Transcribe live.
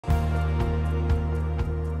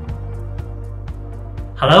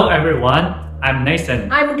Hello everyone, I'm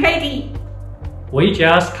Nathan. I'm Katie. We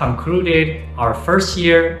just concluded our first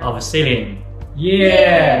year of sailing.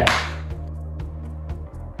 Yeah!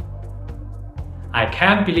 I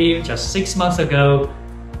can't believe just 6 months ago,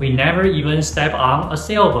 we never even stepped on a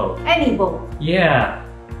sailboat. Any boat. Yeah,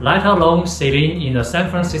 let alone sailing in the San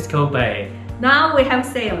Francisco Bay. Now we have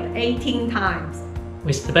sailed 18 times.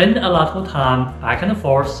 We spent a lot of time back and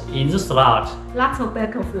forth in the slot. Lots of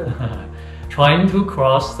back and forth. Trying to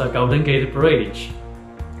cross the Golden Gate Bridge.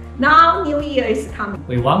 Now New Year is coming.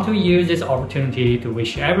 We want to use this opportunity to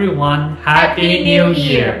wish everyone Happy New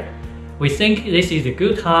Year! We think this is a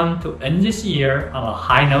good time to end this year on a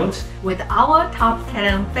high note with our top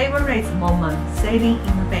 10 favorite moments sailing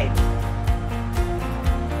in the bay.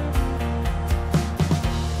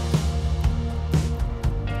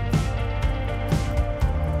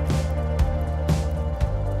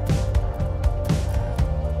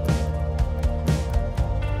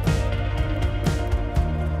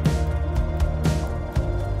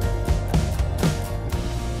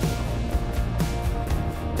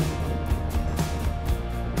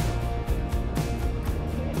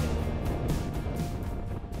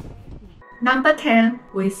 Number 10,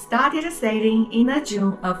 we started sailing in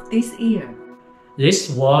June of this year. This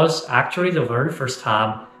was actually the very first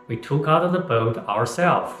time we took out of the boat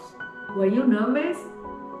ourselves. Were you nervous?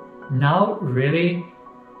 Not really,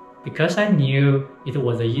 because I knew it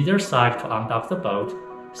was the easier side to undock the boat,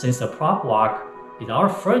 since the prop walk is our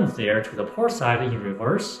front there to the port side in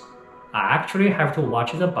reverse. I actually have to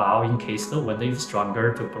watch the bow in case the wind is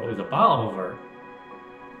stronger to blow the bow over.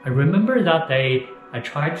 I remember that day I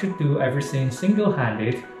tried to do everything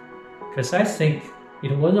single-handed because I think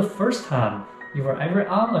it was the first time you were ever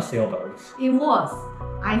on a sailboat. It was.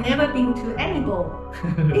 I never been to any boat.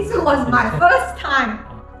 This was my first time.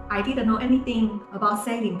 I didn't know anything about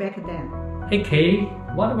sailing back then. Hey Katie,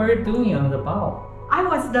 what were you doing on the bow? I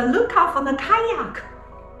was the lookout for the kayak.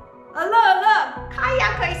 Look,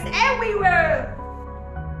 kayak is everywhere.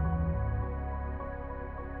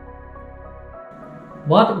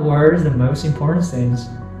 What were the most important things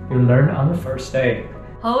you learned on the first day?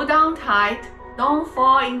 Hold on tight, don't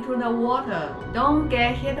fall into the water, don't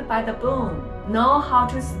get hit by the boom, know how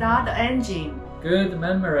to start the engine. Good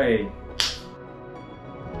memory.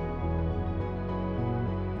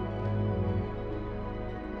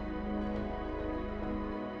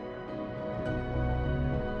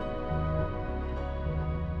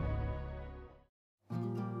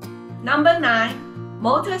 Number 9.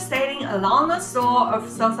 Motor sailing along the shore of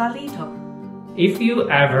Sausalito. If you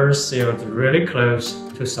ever sailed really close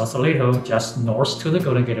to Sausalito, just north to the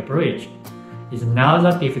Golden Gate Bridge, it's not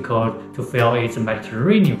that difficult to feel its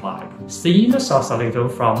Mediterranean vibe. Seeing the Sausalito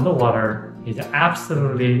from the water is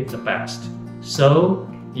absolutely the best. So,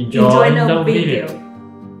 enjoy the video.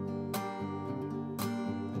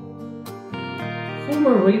 Who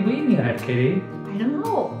were we waving at, Katie? I don't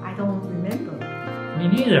know. I don't remember. Me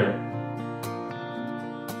neither.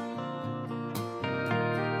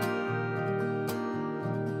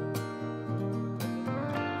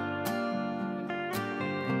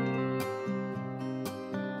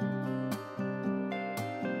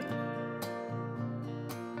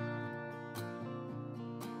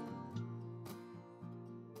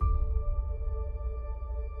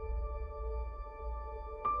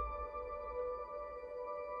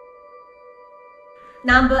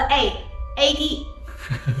 Number 8. 80.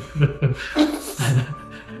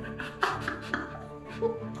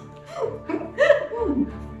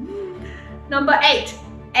 Number 8.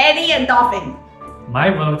 Eddie and Dolphin. My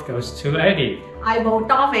vote goes to Eddie. I vote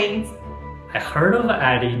Dolphins. I heard of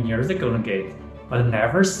Eddie near the Golden Gate, but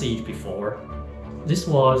never seen it before. This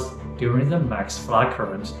was during the max flood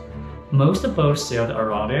current. Most boats sailed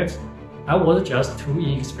around it. I was just too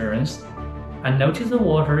inexperienced. I noticed the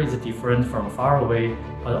water is different from far away,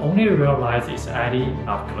 but only realized it's Eddie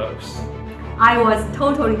up close. I was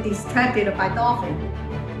totally distracted by Dolphin.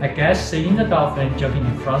 I guess seeing the dolphin jumping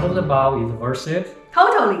in front of the bow is worth it.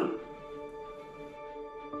 Totally.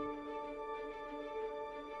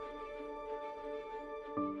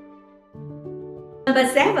 Number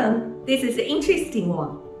 7. This is an interesting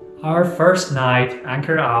one. Our first night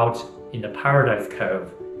anchored out in the Paradise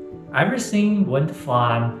Cove. Everything went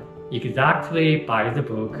fine exactly by the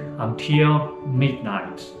book until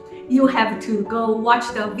midnight. You have to go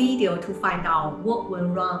watch the video to find out what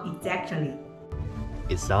went wrong exactly.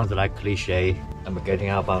 It sounds like cliche. I'm getting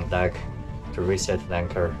up on deck to reset the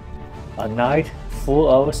anchor. A night full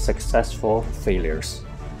of successful failures.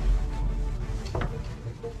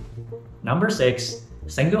 Number 6.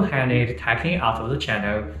 Single-handed tacking out of the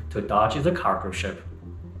channel to dodge the cargo ship.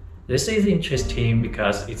 This is interesting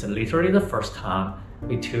because it's literally the first time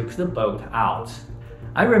we took the boat out.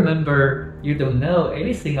 I remember you don't know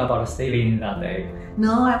anything about sailing that day.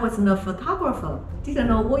 No, I wasn't a photographer. Didn't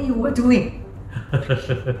know what you were doing.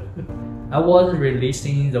 I was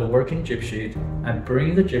releasing the working jib sheet and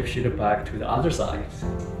bringing the jib sheet back to the other side.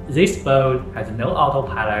 This boat has no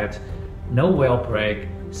autopilot, no wheel brake,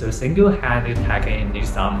 so single-handed tacking needs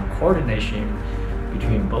some coordination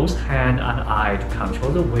between both hand and eye to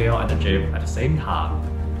control the wheel and the jib at the same time.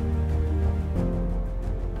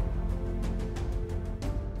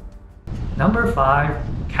 Number 5,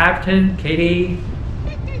 Captain Katie.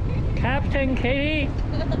 Captain Katie.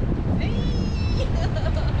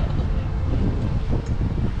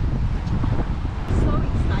 So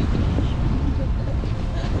exciting.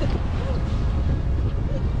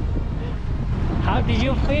 How do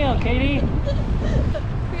you feel, Katie?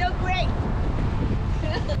 Feel great.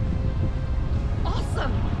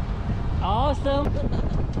 Awesome. Awesome.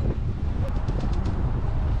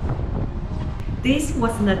 This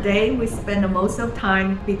was the day we spent the most of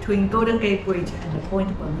time between Golden Gate Bridge and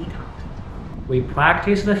Point Bonita. We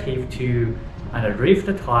practiced the heave to and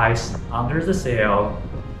reefed twice under the sail.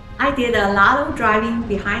 I did a lot of driving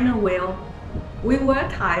behind the wheel. We were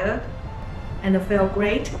tired and felt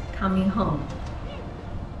great coming home.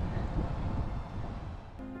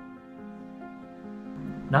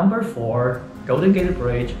 Number 4, Golden Gate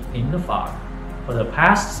Bridge in the fog. For the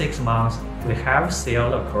past 6 months, we have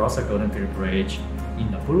sailed across the Golden Gate Bridge in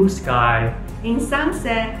the blue sky, In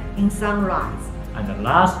sunset, in sunrise. and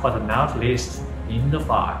last but not least, in the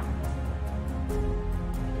fog.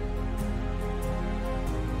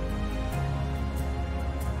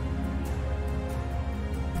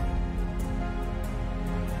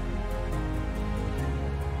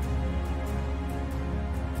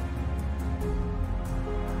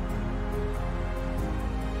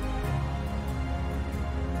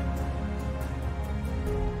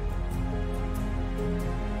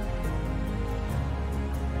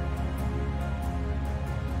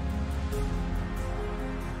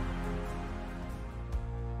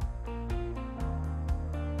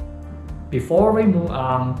 Before we move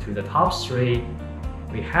on to the top 3,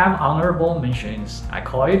 we have honorable mentions. I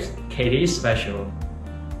call it Katie Special.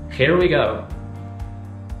 Here we go.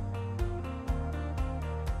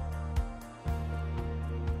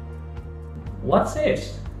 What's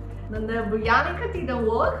it? The avionics didn't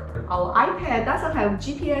work. Our iPad doesn't have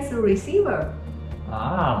GPS receiver.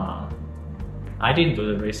 Ah, I didn't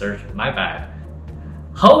do the research, my bad.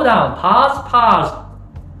 Hold on, pause.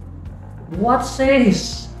 What's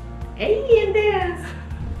this? Alien dance.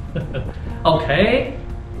 Okay.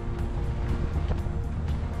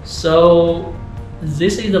 So,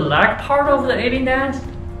 this is the leg part of the alien dance?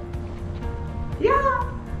 Yeah.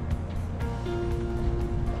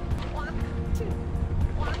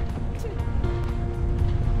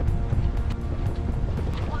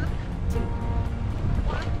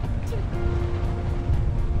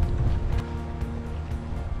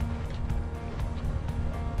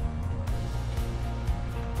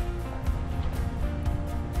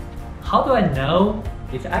 How do I know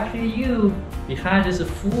it's actually you behind this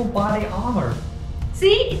full body armor?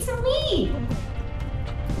 See, it's me.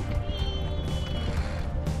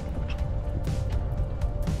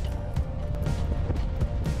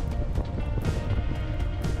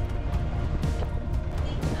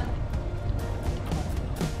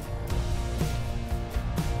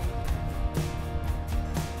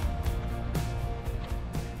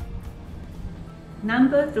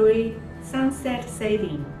 Number 3, sunset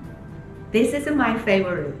sailing. This is my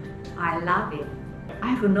favorite. I love it.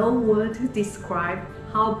 I have no word to describe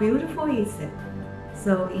how beautiful it is.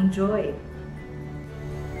 So enjoy it.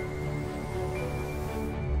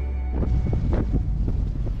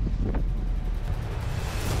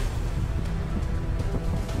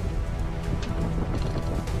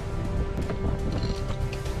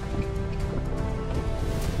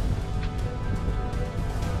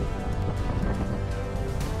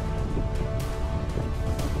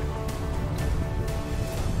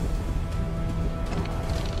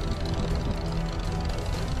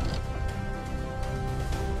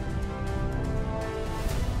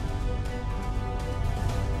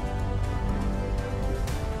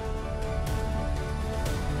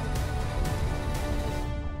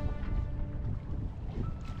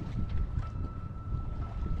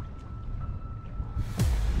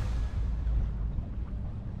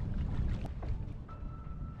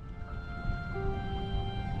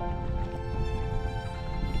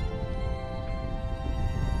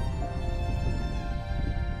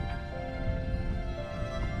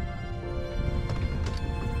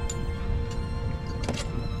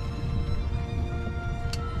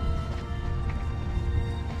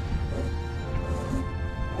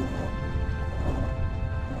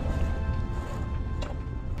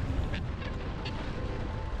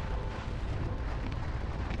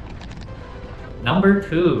 Number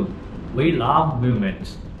 2, we love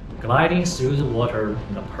movement, gliding through the water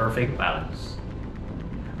in the perfect balance.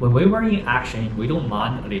 When we were in action, we don't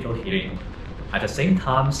mind a little hitting. At the same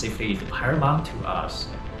time, safety is paramount to us.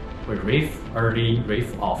 We reef early,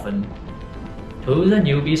 reef often. To the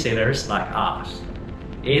newbie sailors like us,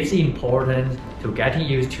 it's important to getting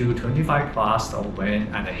used to 25 knots of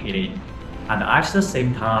wind and hitting, and at the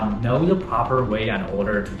same time know the proper way and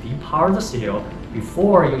order to depower the sail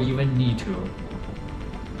before you even need to.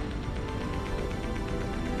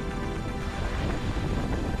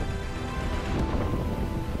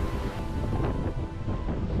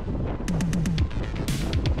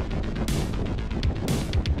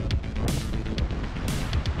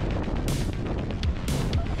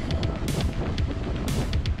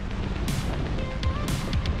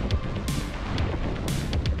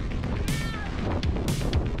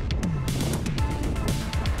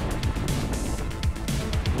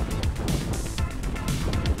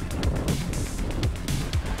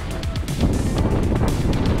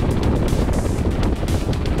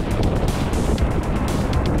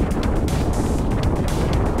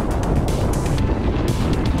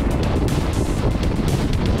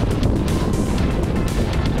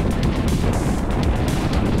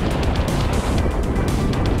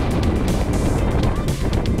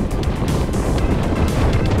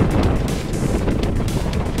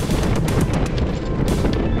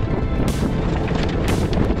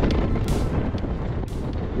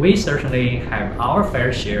 We certainly have our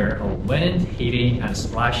fair share of wind, hitting, and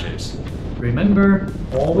splashes. Remember,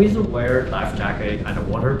 always wear life jacket and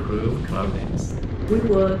waterproof clothing. We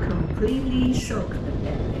were completely shocked that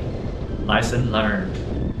day. Lesson learned.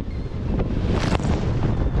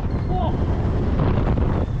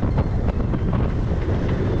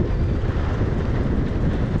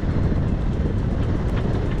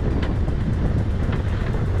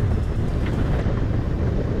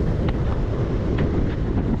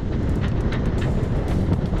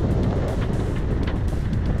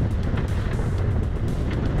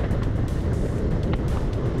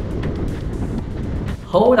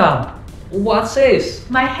 Hold on, what's this?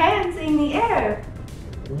 My hands in the air.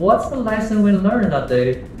 What's the lesson we learned that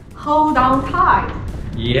day? Hold on tight.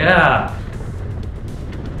 Yeah.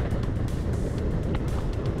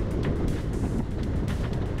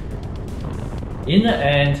 In the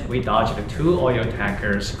end, we dodged 2 oil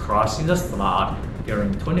tankers crossing the slot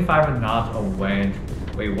during 25 knots of wind.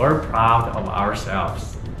 We were proud of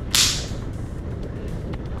ourselves.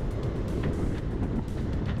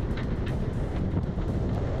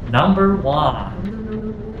 Number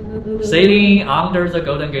 1. Sailing under the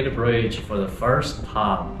Golden Gate Bridge for the first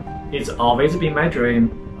time. It's always been my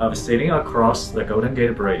dream of sailing across the Golden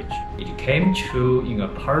Gate Bridge. It came true in a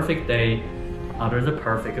perfect day under the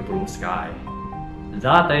perfect blue sky.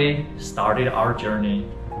 That day started our journey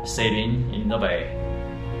sailing in the bay.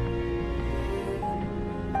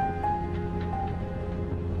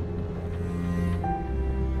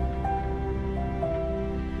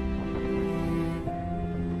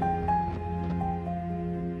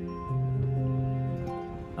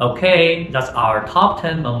 Okay, that's our top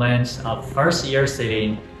 10 moments of first year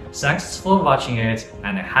sailing. Thanks for watching it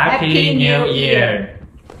and Happy New Year!